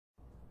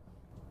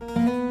Well,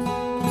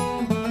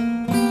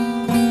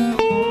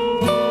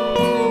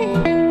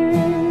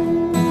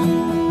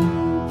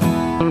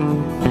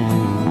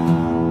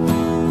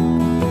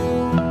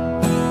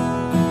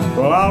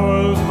 I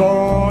was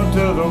born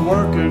to the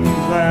working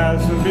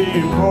class, and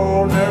being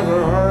poor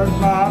never hurt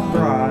my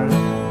pride.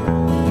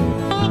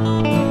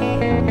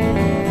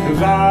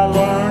 'Cause I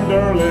learned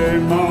early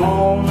my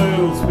own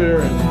little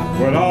spirit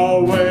would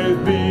always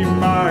be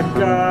my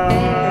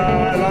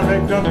guide. I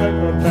picked up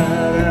a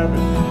bad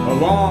habit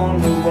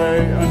along the way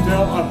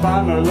until I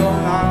finally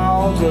learned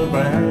how to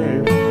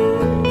behave.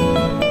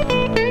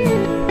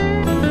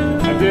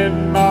 I did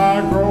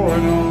my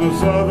growing on the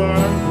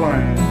southern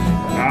plains,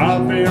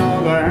 out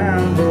beyond the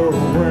Hamburg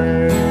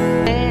way.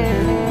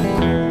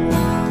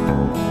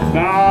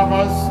 Now I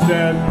must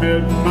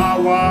admit my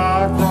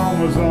Y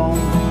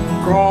chromosome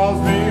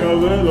caused me a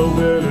little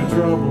bit of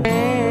trouble.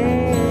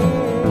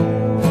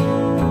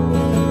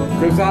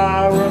 'Cause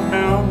I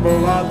remember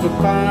lots of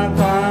fine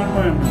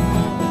women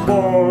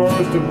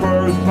forced to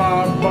burst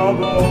my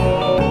bubble.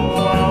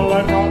 Well,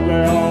 they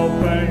probably all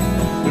think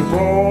the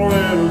poor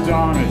little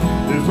Johnny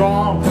is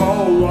gone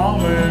cold,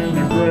 lonely in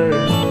the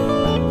grave.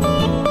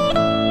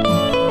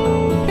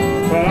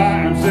 But I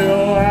am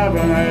still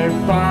having a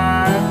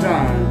fine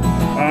time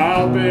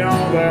out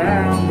beyond the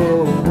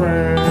Hamburg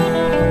way.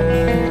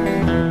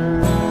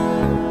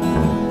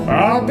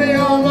 Out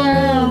beyond the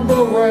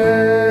Hamburg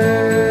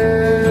way,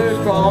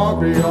 far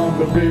beyond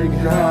the big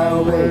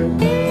highway.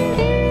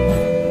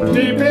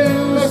 Deep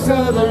in the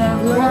southern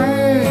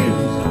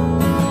plains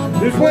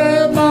is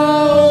where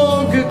my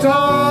old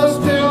guitar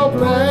still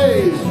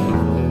plays.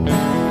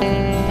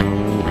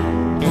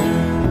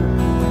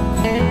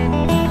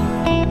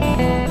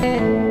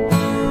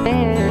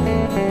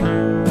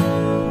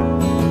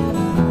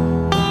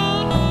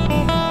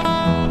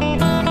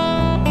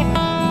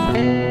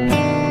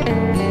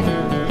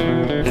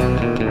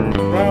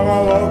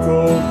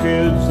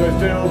 Kids, they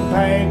still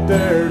paint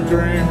their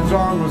dreams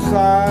on the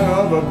side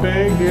of a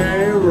big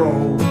A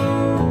road.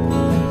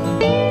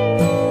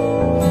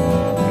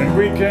 And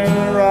we can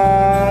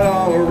ride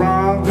all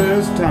around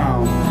this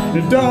town.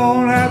 You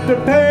don't have to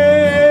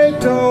pay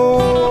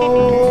toll.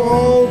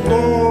 Oh,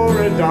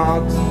 glory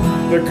dots,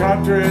 the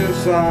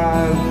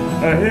countryside,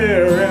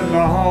 here in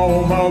the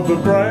home of the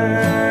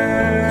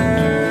brave.